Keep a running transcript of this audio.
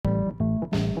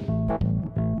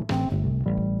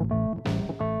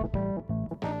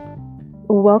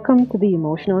Welcome to the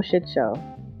Emotional Shit Show,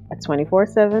 a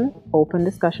 24/7 open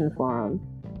discussion forum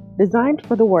designed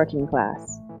for the working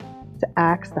class to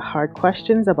ask the hard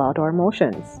questions about our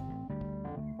emotions.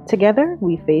 Together,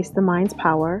 we face the mind's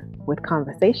power with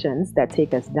conversations that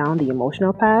take us down the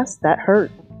emotional paths that hurt,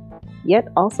 yet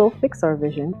also fix our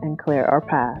vision and clear our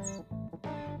paths.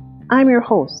 I'm your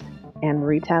host,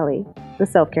 Anne-Marie Talley, the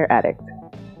self-care addict.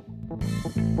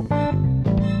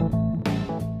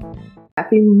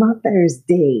 Happy Mother's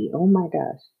Day. Oh my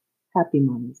gosh. Happy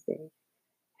Mother's Day.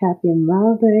 Happy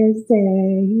Mother's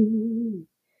Day.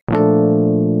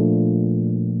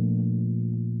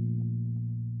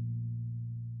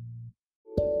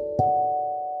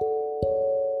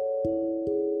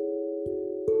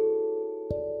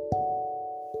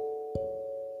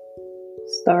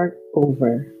 Start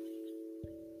over.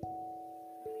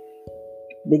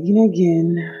 Begin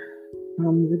again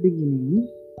from the beginning,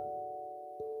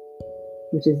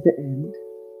 which is the end,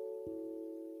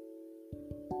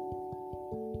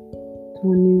 to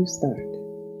a new start.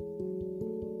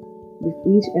 With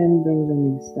each end brings a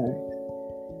new start.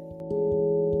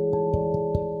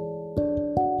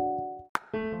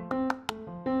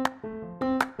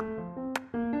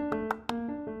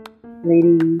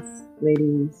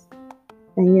 Ladies,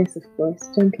 and yes, of course,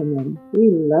 gentlemen, we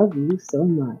love you so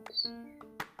much.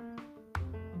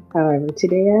 However,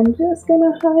 today I'm just going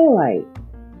to highlight,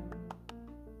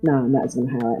 no, I'm not just going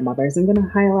to highlight mothers, I'm going to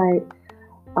highlight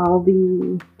all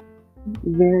the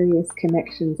various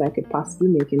connections I could possibly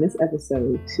make in this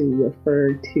episode to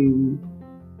refer to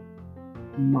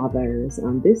mothers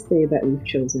on this day that we've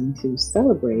chosen to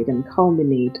celebrate and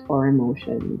culminate our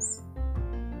emotions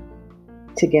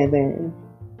together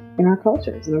in our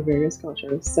cultures, in our various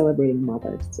cultures, celebrating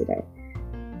mothers today.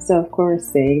 So, of course,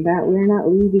 saying that, we're not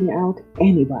leaving out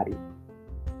anyone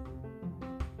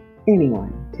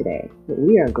today. What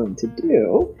we are going to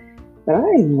do, that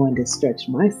I am going to stretch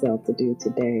myself to do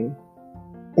today,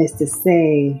 is to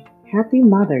say Happy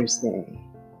Mother's Day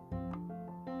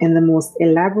in the most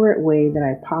elaborate way that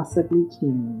I possibly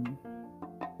can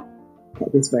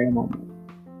at this very moment.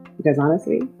 Because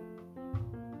honestly,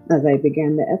 as I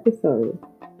began the episode,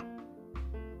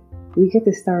 we get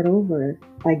to start over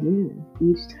again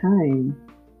each time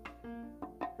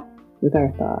with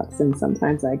our thoughts. And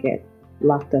sometimes I get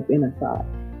locked up in a thought,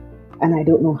 and I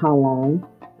don't know how long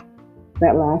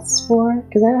that lasts for,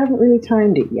 because I haven't really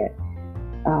timed it yet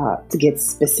to get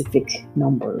specific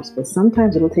numbers. But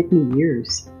sometimes it'll take me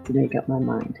years to make up my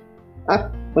mind.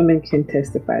 Women can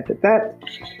testify to that.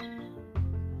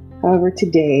 However,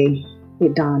 today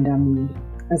it dawned on me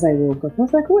as I woke up. I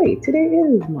was like, wait, today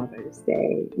is Mother's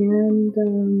Day. And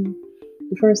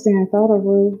the first thing I thought of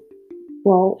was,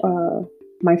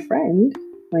 my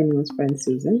name friend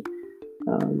Susan,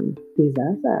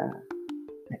 Pizaza.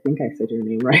 I think I said your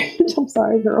name right. I'm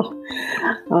sorry, girl.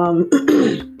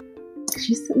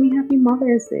 She sent me Happy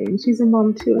Mother's Day, and she's a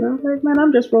mom too. And I was like, man,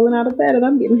 I'm just rolling out of bed and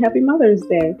I'm getting Happy Mother's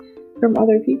Day from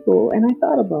other people. And I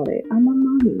thought about it. I'm a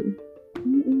mommy.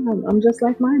 I'm just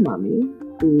like my mommy,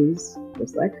 who's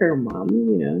just like her mom,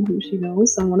 who she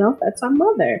knows, someone else that's our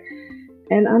mother.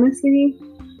 And honestly,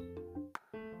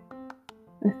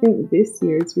 I think this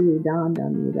year it's really dawned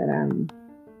on me that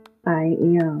I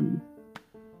am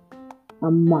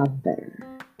a mother.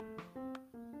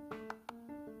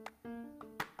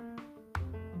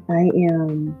 I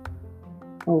am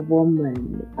a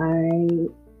woman. I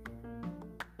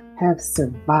have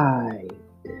survived.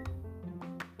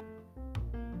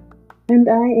 And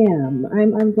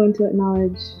I'm going to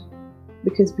acknowledge,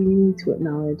 because we need to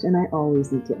acknowledge, and I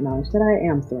always need to acknowledge, that I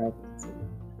am thriving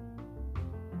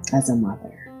as a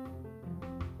mother.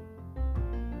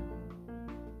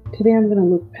 Today I'm going to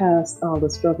look past all the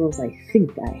struggles I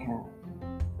think I have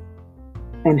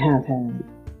and have had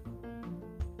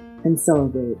and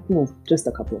celebrate, just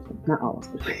a couple of them, not all of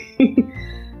them.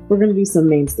 We're going to do some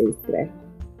mainstays today.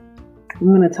 I'm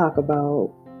going to talk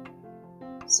about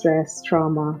stress,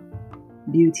 trauma,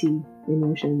 beauty,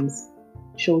 emotions,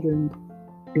 children,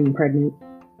 being pregnant,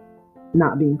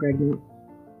 not being pregnant,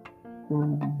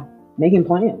 making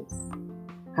plans,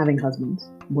 having husbands,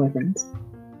 boyfriends.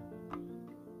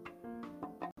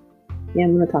 Yeah,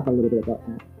 I'm going to talk a little bit about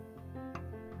that.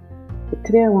 But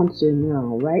today I want you to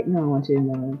know, right now I want you to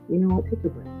know, you know what, take a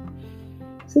breath.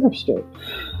 Sit up straight.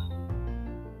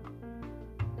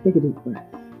 Take a deep breath.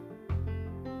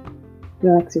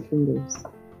 Relax your fingers.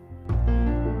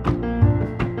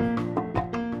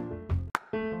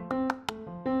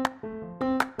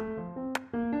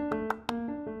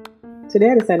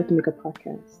 Today I decided to make a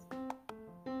podcast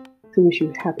to wish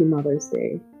you Happy Mother's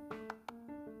Day.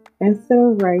 instead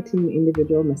of writing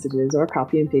individual messages or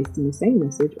copy and pasting the same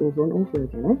message over and over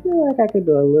again. I feel like I could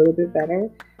do a little bit better.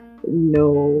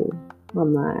 No,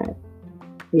 I'm not,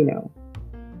 you know,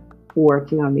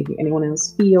 working on making anyone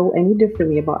else feel any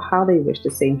differently about how they wish to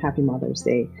say Happy Mother's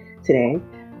Day today.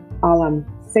 All I'm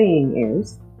saying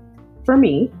is, for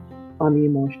me, on the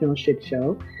emotional shit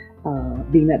show,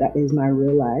 being that is my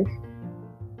real life,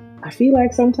 I feel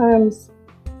like sometimes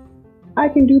I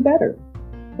can do better.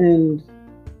 And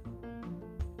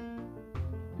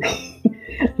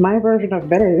my version of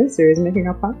better this year is making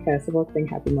a podcast about saying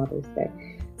Happy Mother's Day.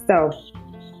 So,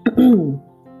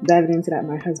 diving into that,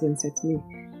 my husband said to me,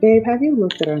 "Babe, have you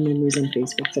looked at our memories on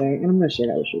Facebook today?" And I'm going to share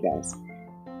that with you guys.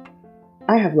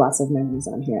 I have lots of memories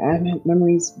on here. I have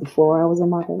memories before I was a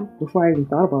mother, before I even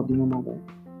thought about being a mother,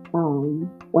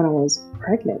 when I was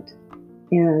pregnant,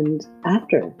 and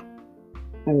after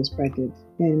I was pregnant.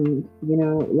 And,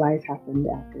 life happened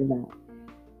after that.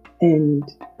 And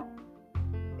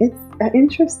it's an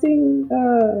interesting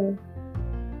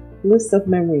list of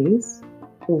memories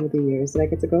over the years that I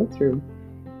get to go through.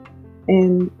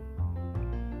 And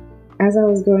as I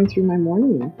was going through my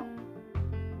morning,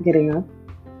 getting up,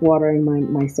 watering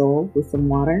my soul with some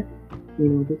water,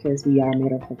 because we are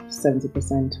made up of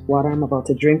 70% water. I'm about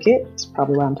to drink it. It's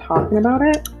probably why I'm talking about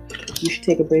it. You should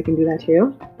take a break and do that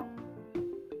too.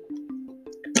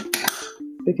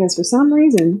 Because for some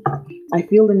reason, I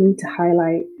feel the need to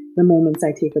highlight the moments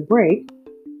I take a break.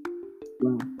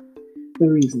 Well, the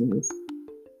reason is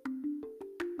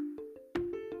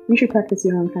you should practice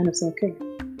your own kind of self-care.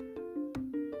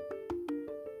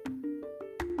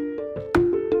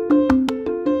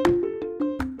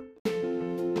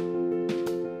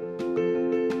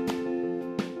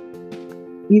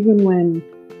 Even when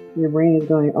your brain is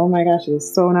going, oh my gosh, it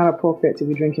is so not appropriate to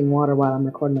be drinking water while I'm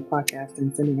recording a podcast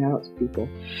and sending it out to people.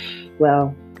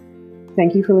 Well,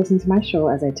 thank you for listening to my show.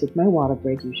 As I take my water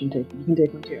break, you can take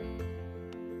one too.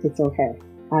 It's okay.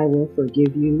 I will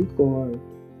forgive you for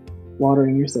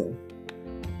watering your soul.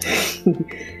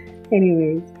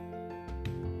 Anyways,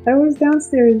 I was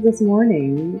downstairs this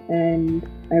morning and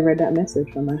I read that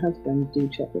message from my husband. Do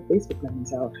check your Facebook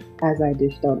memories out as I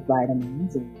dished out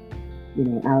vitamins and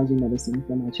allergy medicine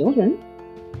for my children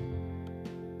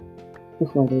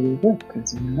before they leave work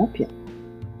because they're not up yet.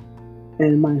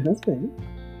 And my husband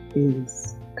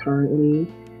is currently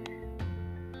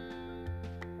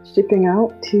shipping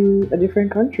out to a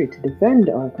different country to defend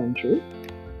our country.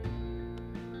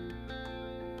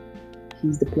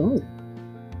 He's deployed.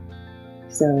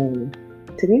 So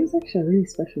today is actually a really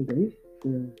special day for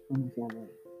my family,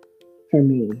 for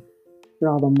me, for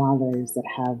all the mothers that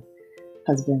have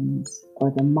husbands,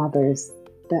 or the mothers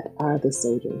that are the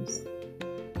soldiers.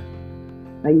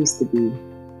 I used to be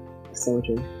a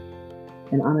soldier,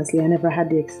 and honestly, I never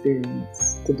had the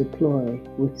experience to deploy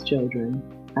with children.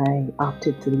 I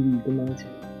opted to leave the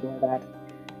military before that,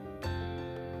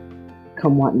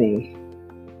 come what may.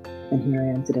 And here I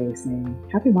am today saying,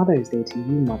 Happy Mother's Day to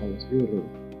you mothers, really.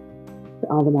 To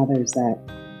all the mothers that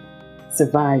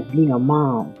survived being a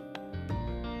mom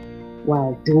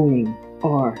while doing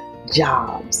our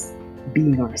jobs,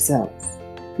 being ourselves,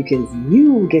 because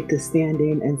you get to stand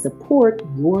in and support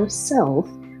yourself,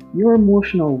 your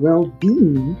emotional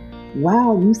well-being,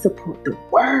 while you support the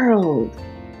world.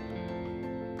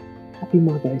 Happy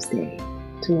Mother's Day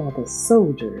to all the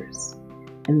soldiers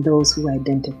and those who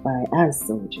identify as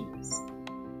soldiers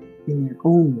in their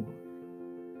own war.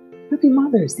 Happy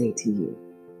Mother's Day to you.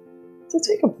 So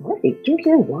take a break, drink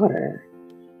your water.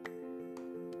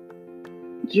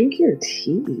 Drink your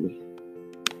tea.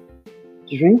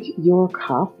 Drink your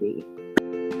coffee.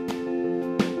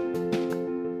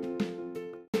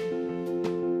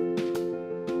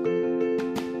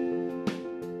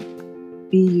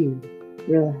 Be you.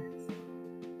 Relax.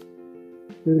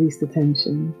 Release the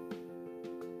tension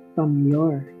from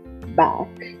your back.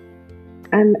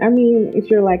 And I mean, if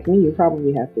you're like me, you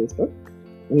probably have Facebook.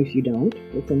 And if you don't,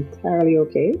 it's entirely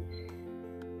okay.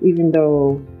 Even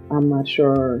though I'm not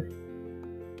sure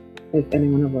if any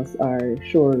one of us are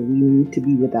sure we need to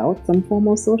be without some form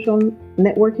of social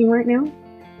networking right now.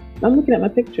 I'm looking at my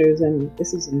pictures, and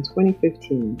this is in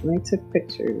 2015, and I took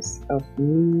pictures of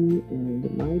me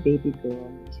and my baby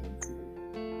girl, Mackenzie.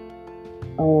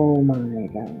 Oh my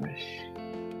gosh.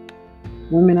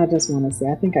 Women, I just want to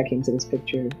say, I think I came to this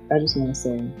picture, I just want to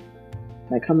say,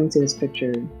 that coming to this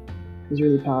picture was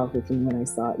really powerful for me when I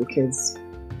saw it, because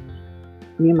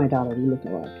me and my daughter, we look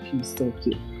alike. She's so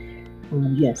cute.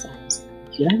 Yes, I was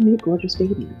cute. I made gorgeous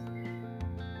babies.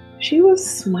 She was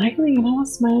smiling, and I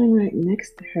was smiling right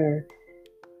next to her.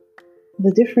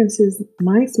 The difference is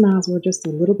my smiles were just a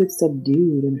little bit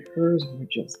subdued and hers were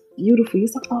just beautiful. You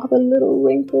saw all the little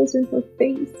wrinkles in her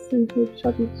face and her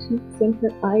chubby cheeks and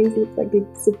her eyes looked like they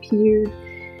disappeared.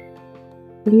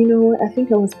 And you know what? I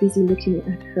think I was busy looking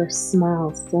at her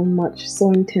smile so much,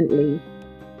 so intently,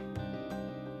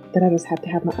 that I just had to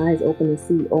have my eyes open and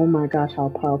see, oh my gosh, how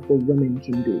powerful women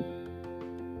can be.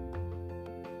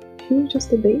 She was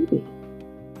just a baby.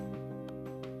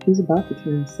 She's about to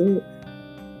turn 6.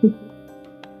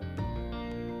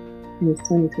 And it's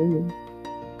 2020.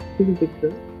 She's a big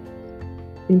girl.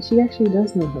 And she actually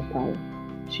does know her power.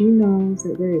 She knows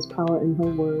that there is power in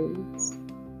her words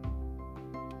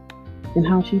and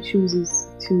how she chooses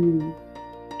to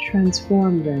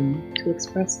transform them to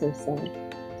express herself.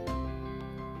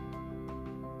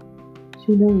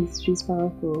 She knows she's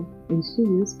powerful, and she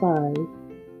is 5.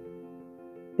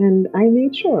 And I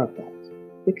made sure of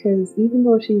that, because even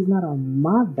though she's not a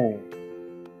mother,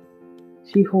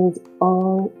 she holds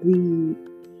all the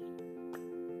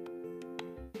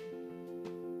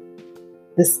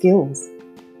skills.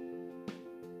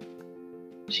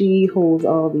 She holds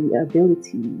all the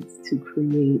abilities to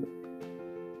create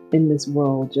in this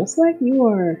world, just like you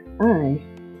or I,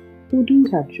 who do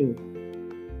have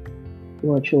children,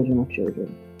 or children of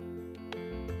children.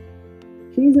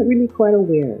 She isn't really quite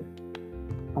aware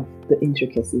of the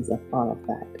intricacies of all of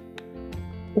that,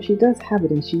 but she does have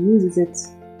it, and she uses it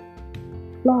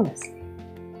flawlessly.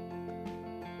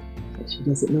 But she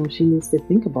doesn't know she needs to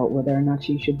think about whether or not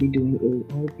she should be doing A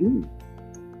or B.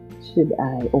 Should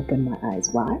I open my eyes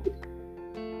wide?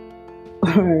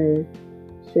 Or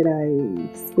should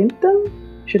I squint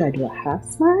them? Should I do a half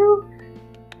smile?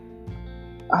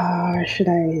 Or should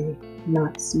I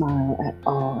not smile at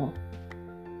all?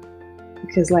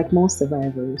 Because like most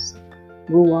survivors,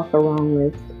 we'll walk around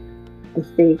with the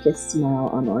fakest smile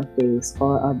on our face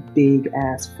or a big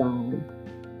ass frown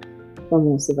for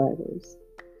most survivors.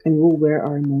 And we'll wear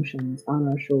our emotions on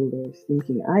our shoulders,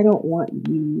 thinking, I don't want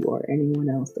you or anyone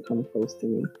else to come close to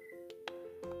me.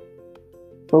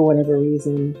 For whatever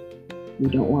reason, we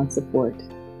don't want support.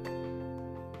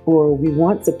 Or we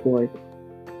want support,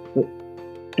 but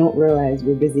don't realize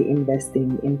we're busy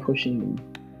investing in pushing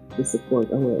the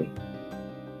support away.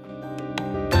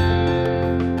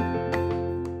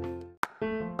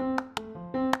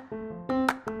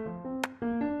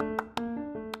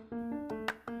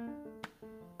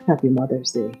 Happy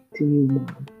Mother's Day to you,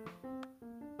 Mom.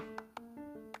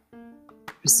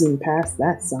 For seeing past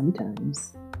that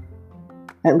sometimes.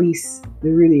 At least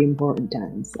the really important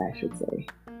times, I should say,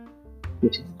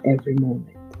 which is every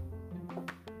moment.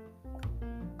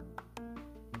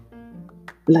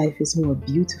 Life is more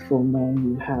beautiful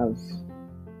knowing you have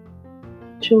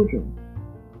children,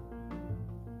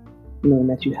 knowing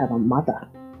that you have a mother,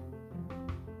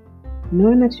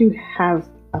 knowing that you have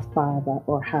a father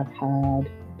or have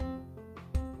had,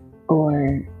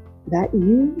 or that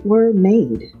you were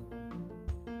made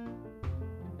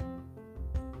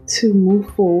to move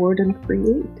forward and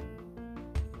create.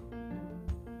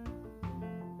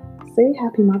 Say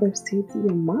Happy Mother's Day to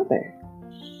your mother.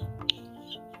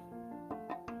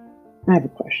 I have a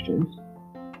question.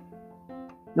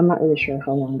 I'm not really sure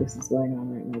how long this is going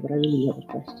on right now, but I really have a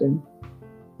question.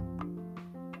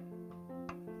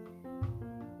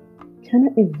 Can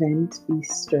an event be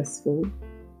stressful,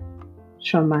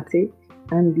 traumatic,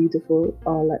 and beautiful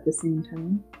all at the same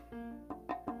time?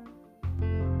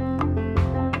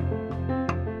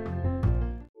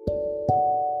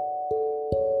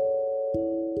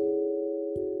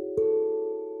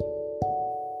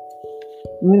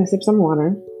 I'm going to sip some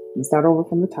water and start over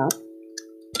from the top.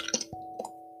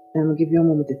 And I'll give you a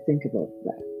moment to think about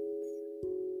that.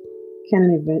 Can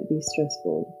an event be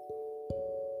stressful,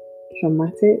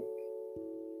 traumatic,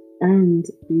 and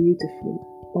beautiful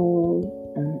all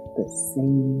at the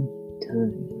same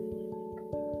time?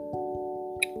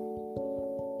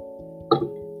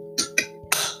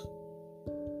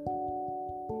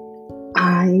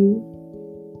 I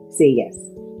say yes.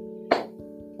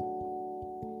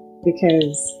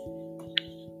 Because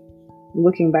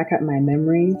looking back at my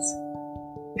memories,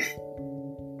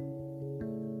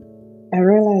 I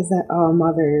realized that all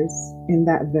mothers in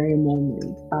that very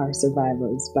moment are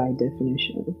survivors by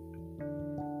definition.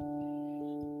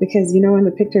 Because, you know, in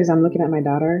the pictures I'm looking at my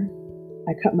daughter,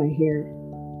 I cut my hair.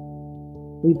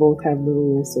 We both have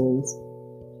little souls.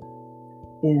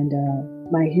 And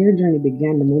my hair journey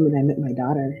began the moment I met my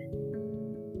daughter.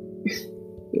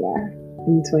 Yeah,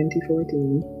 in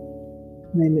 2014,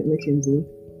 when I met Mackenzie.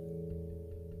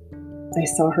 I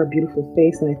saw her beautiful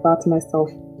face and I thought to myself,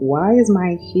 why is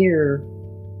my hair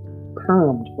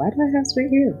permed? Why do I have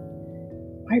straight hair?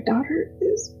 My daughter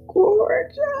is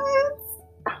gorgeous.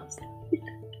 I was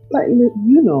like,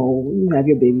 you have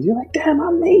your babies. You're like, damn,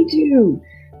 I made you.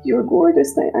 You're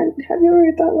gorgeous. Have you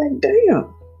ever thought, like,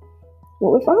 damn,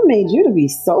 well, if I made you to be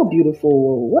so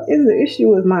beautiful, what is the issue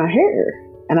with my hair?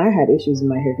 And I had issues with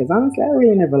my hair because honestly, I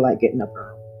really never like getting up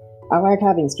early. I like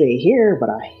having straight hair, but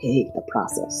I hate the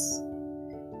process.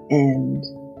 And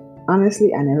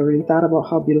honestly, I never really thought about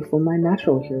how beautiful my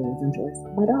natural hair was until I saw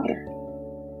my daughter.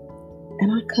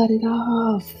 And I cut it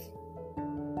off.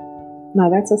 Now,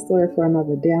 that's a story for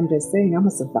another day. I'm just saying, I'm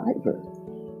a survivor.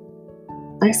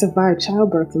 I survived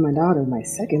childbirth with my daughter, my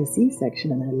second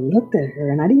C-section, and I looked at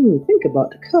her and I didn't even think about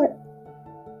the cut.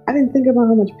 I didn't think about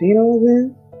how much pain I was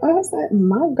in. I was like,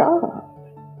 my God.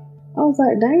 I was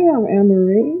like, damn,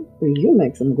 Anne-Marie, you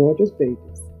make some gorgeous babies.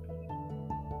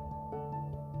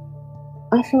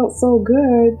 I felt so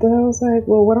good that I was like,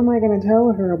 well, what am I going to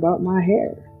tell her about my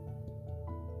hair?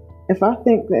 If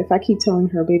I keep telling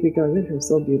her, baby girl, your hair's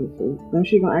so beautiful, then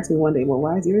she's going to ask me one day, well,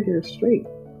 why is your hair straight?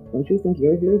 Don't you think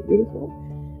your hair is beautiful?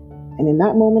 And in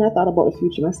that moment, I thought about the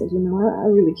future and I said, I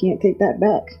really can't take that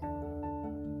back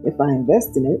if I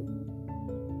invest in it.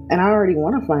 And I already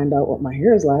want to find out what my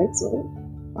hair is like, so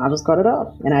I'll just cut it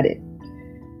off. And I did.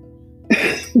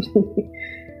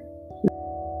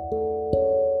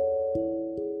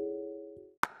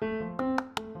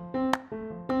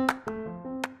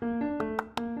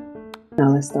 Now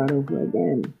let's start over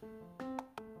again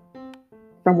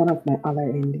from one of my other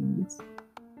endings.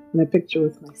 My picture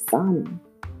with my son.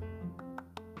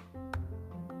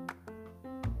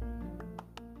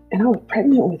 And I was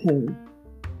pregnant with him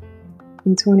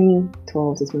in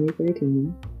 2012 to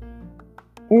 2013.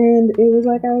 And it was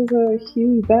like I was a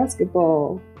huge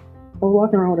basketball. I was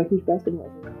walking around with a huge basketball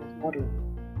when I was modeling.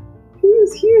 He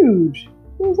was huge.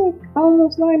 He was like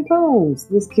almost 9 pounds,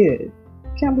 this kid.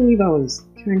 Can't believe I was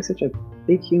carrying such a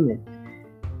big human.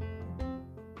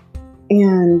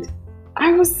 And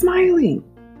I was smiling,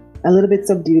 a little bit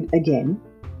subdued again.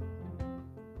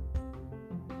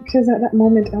 Because at that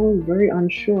moment I was very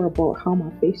unsure about how my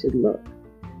face should look.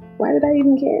 Why did I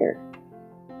even care?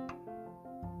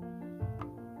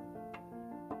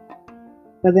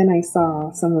 But then I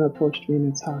saw someone approached me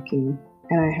and was talking,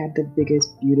 and I had the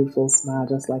biggest, beautiful smile,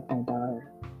 just like my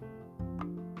daughter.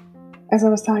 As I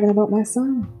was talking about my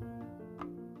son,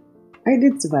 I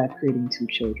did survive creating 2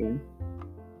 children.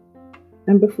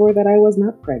 And before that, I was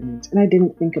not pregnant, and I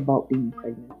didn't think about being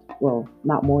pregnant. Well,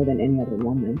 not more than any other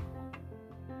woman.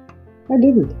 I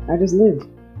didn't. I just lived.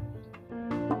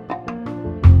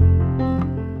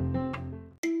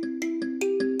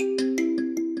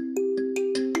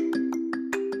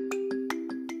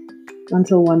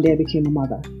 Until one day I became a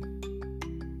mother.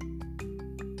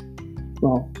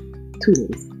 Well, 2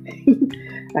 days.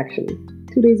 Actually,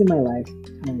 2 days in my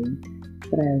lifetime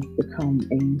that I've become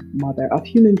a mother of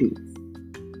human beings.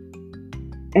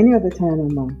 Any other time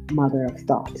I'm a mother of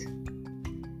thought.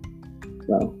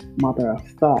 Well, mother of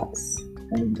thoughts.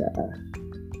 And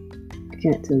I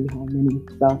can't tell you how many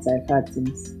thoughts I've had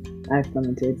since I've come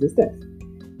into existence.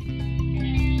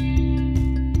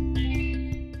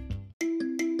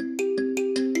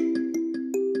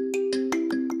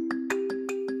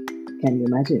 Can you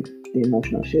imagine the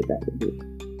emotional shit that would be?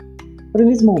 But in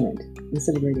this moment, in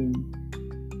celebrating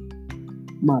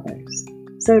mothers,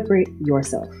 celebrate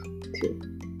yourself too.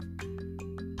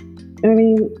 I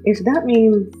mean, if that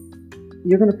means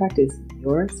you're going to practice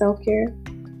your self-care,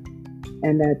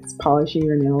 and that's polishing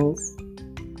your nails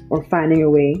or finding a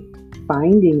way,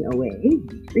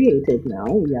 be creative now.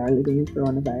 We are living in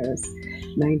coronavirus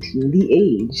 19, the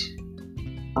age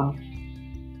of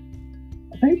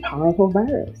a very powerful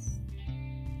virus.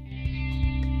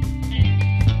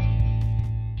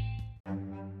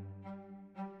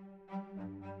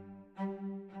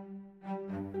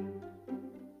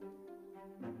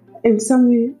 In some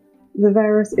way, the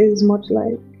virus is much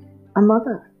like a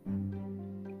mother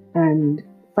and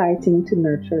fighting to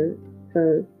nurture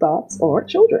her thoughts or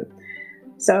children.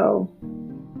 So,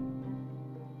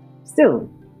 still,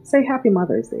 say Happy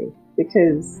Mother's Day,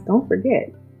 because don't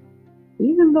forget,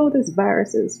 even though this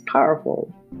virus is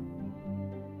powerful,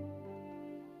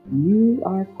 you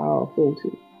are powerful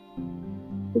too.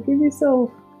 So give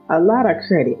yourself a lot of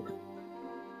credit.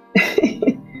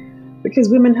 Because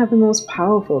women have the most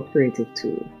powerful creative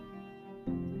tool.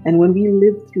 And when we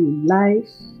live through life,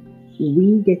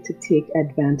 we get to take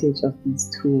advantage of these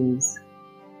tools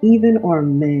even our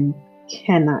men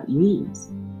cannot use.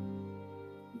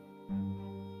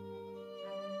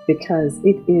 Because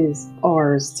it is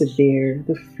ours to bear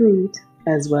the fruit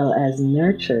as well as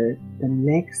nurture the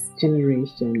next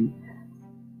generation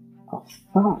of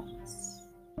thoughts.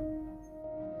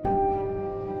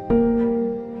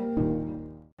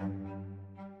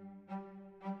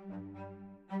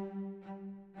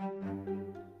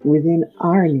 within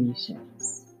our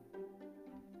nations.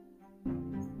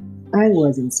 I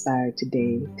was inspired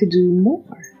today to do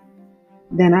more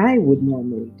than I would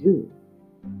normally do.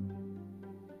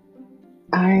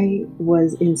 I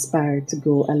was inspired to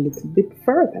go a little bit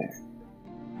further.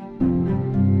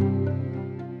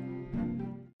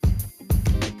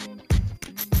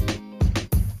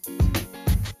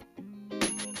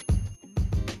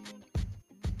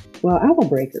 Well, I'm a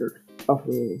breaker of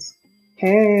rules.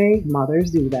 Hey,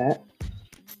 mothers do that.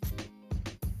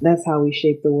 That's how we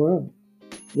shape the world.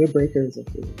 We're breakers of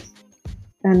rules.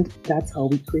 And that's how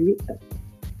we create them.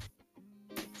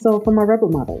 So for my rebel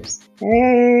mothers,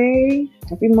 hey,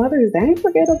 happy Mother's Day. I ain't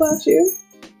forget about you.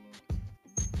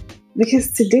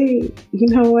 Because today, you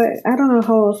know what? I don't know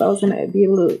how else I was going to be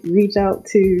able to reach out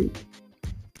to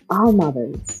all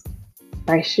mothers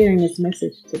by sharing this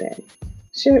message today.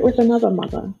 Share it with another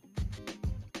mother.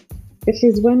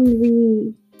 Because when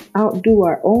we outdo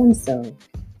our own self,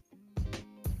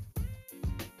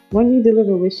 when we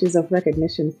deliver wishes of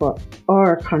recognition for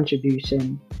our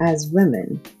contribution as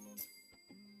women,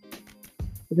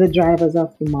 the drivers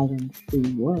of the modern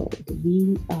free world,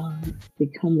 we are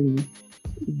becoming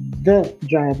the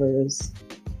drivers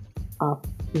of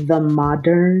the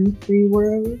modern free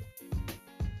world.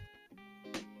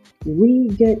 We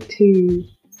get to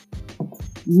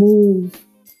move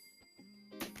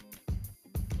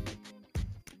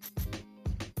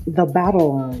the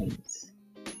battle lines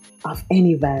of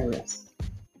any virus,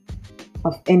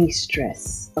 of any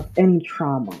stress, of any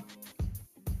trauma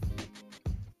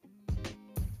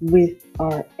with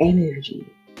our energy.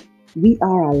 We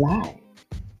are alive.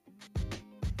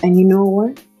 And you know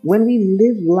what? When we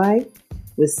live life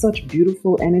with such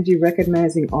beautiful energy,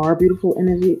 recognizing our beautiful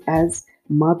energy as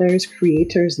mothers,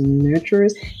 creators,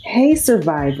 nurturers, hey,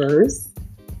 survivors,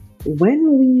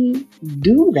 when we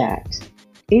do that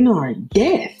in our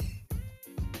death,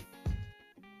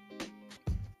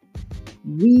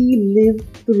 we live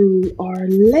through our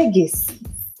legacies.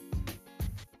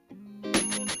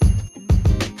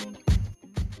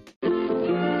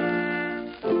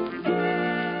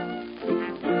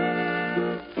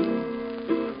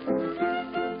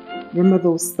 Remember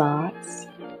those thoughts?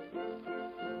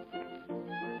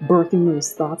 Birthing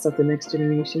those thoughts of the next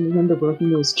generation. Remember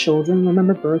birthing those children.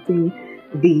 Remember birthing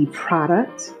the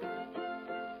product.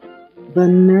 The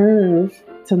nerve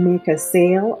to make a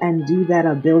sale and do that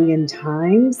 1 billion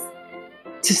times,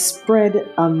 to spread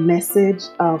a message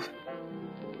of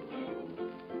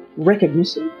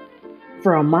recognition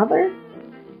for a mother.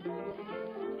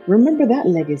 Remember that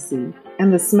legacy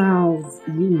and the smiles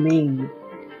you made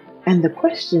and the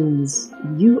questions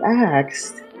you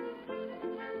asked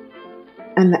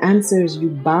and the answers you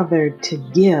bothered to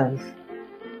give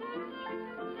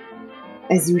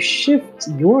as you shift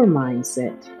your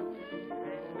mindset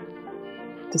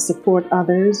to support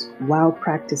others while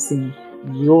practicing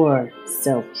your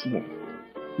self-care.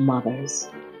 Mothers.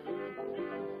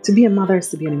 To be a mother is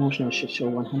to be an emotional shit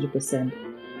show 100%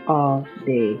 all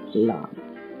day long,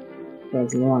 for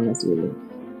as long as we live.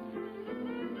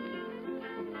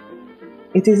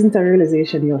 It isn't a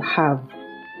realization you'll have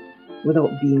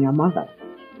without being a mother.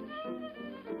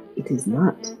 It is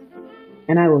not.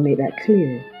 And I will make that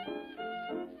clear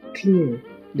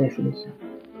definition.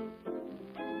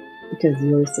 Because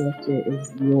your self-care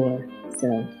is your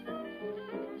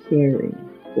self-caring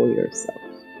for yourself.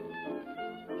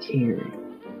 Caring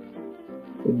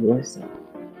for yourself.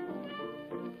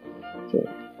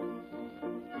 Care.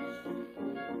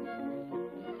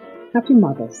 Happy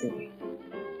Mother's Day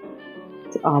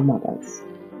to all mothers.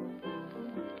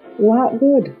 What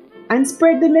good? And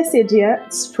spread the message, yeah?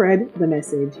 Spread the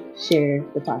message. Share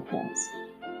the podcast.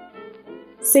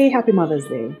 Say Happy Mother's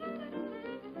Day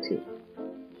too.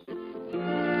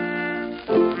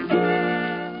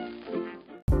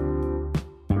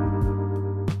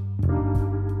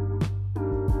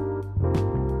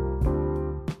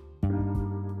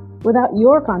 Without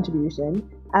your contribution,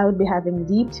 I would be having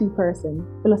deep two-person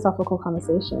philosophical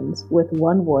conversations with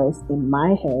one voice in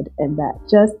my head, and that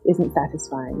just isn't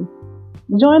satisfying.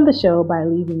 Join the show by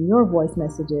leaving your voice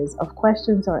messages of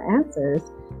questions or answers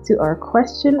to our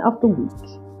question of the week.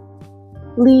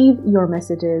 Leave your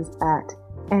messages at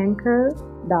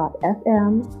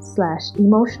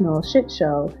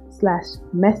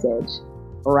anchor.fm/emotionalshitshow/message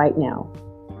right now.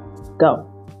 Go.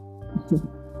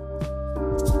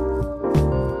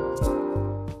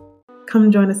 Come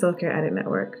join the Self-Care Addict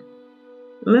Network.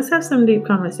 Let's have some deep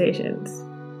conversations.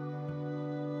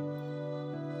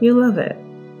 You'll love it.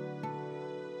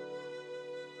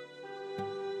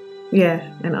 Yeah,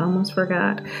 and I almost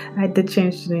forgot. I did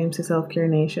change the name to Self-Care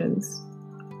Nations.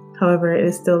 However, it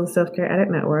is still the Self Care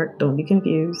Addict Network. Don't be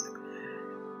confused,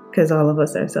 because all of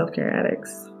us are self-care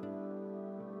addicts.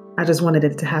 I just wanted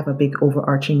it to have a big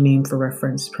overarching name for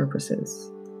reference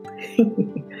purposes.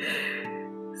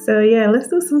 So yeah, let's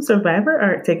do some survivor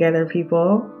art together,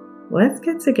 people. Let's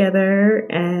get together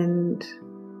and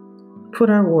put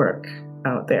our work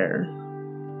out there.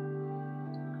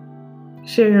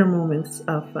 Share your moments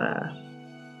of I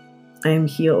am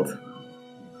healed,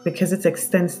 because it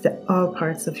extends to all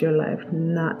parts of your life,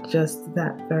 not just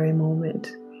that very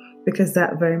moment, because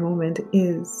that very moment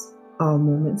is all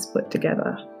moments put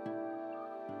together.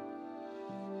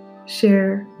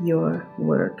 Share your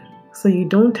work so you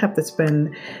don't have to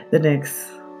spend the next,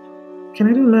 can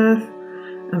I do math?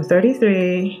 I'm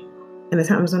 33 and this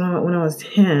happens when I was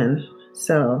 10.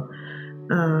 So,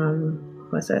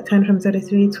 what's that? 10 from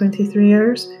 33, 23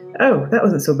 years? Oh, that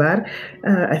wasn't so bad.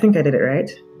 I think I did it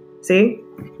right. See,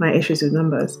 my issues with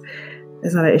numbers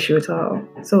is not an issue at all.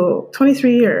 So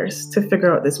 23 years to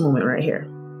figure out this moment right here.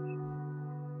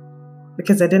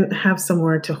 Because I didn't have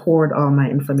somewhere to hoard all my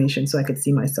information so I could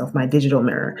see myself, my digital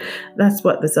mirror. That's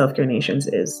what the Self-Care Nations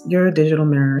is. Your digital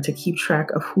mirror to keep track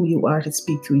of who you are, to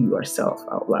speak to yourself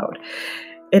out loud.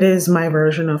 It is my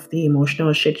version of the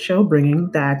emotional shit show, bringing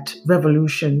that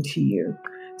revolution to you.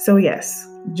 So yes,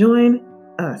 join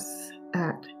us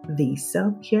at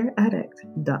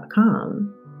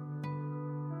theselfcareaddict.com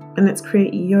and let's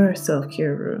create your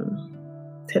self-care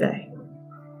room today.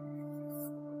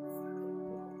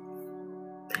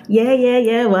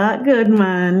 Yeah. What good,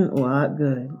 man? What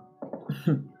good?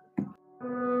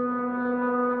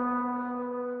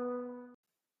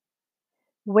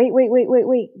 Wait.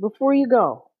 Before you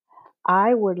go,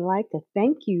 I would like to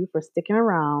thank you for sticking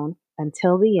around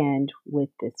until the end with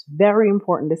this very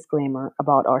important disclaimer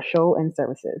about our show and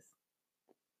services.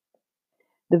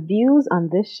 The views on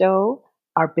this show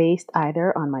are based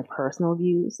either on my personal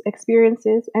views,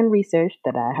 experiences, and research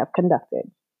that I have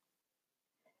conducted.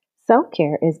 Self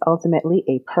care is ultimately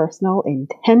a personal,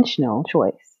 intentional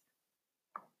choice.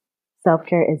 Self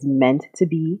care is meant to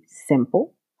be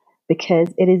simple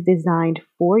because it is designed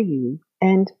for you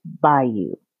and by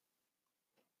you.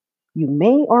 You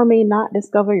may or may not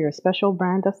discover your special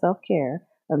brand of self care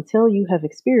until you have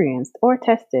experienced or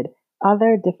tested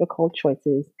other difficult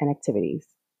choices and activities.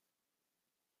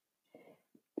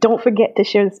 Don't forget to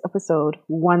share this episode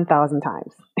 1,000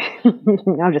 times.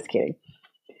 I'm just kidding.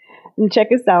 And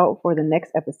check us out for the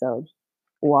next episode.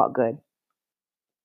 Walk good.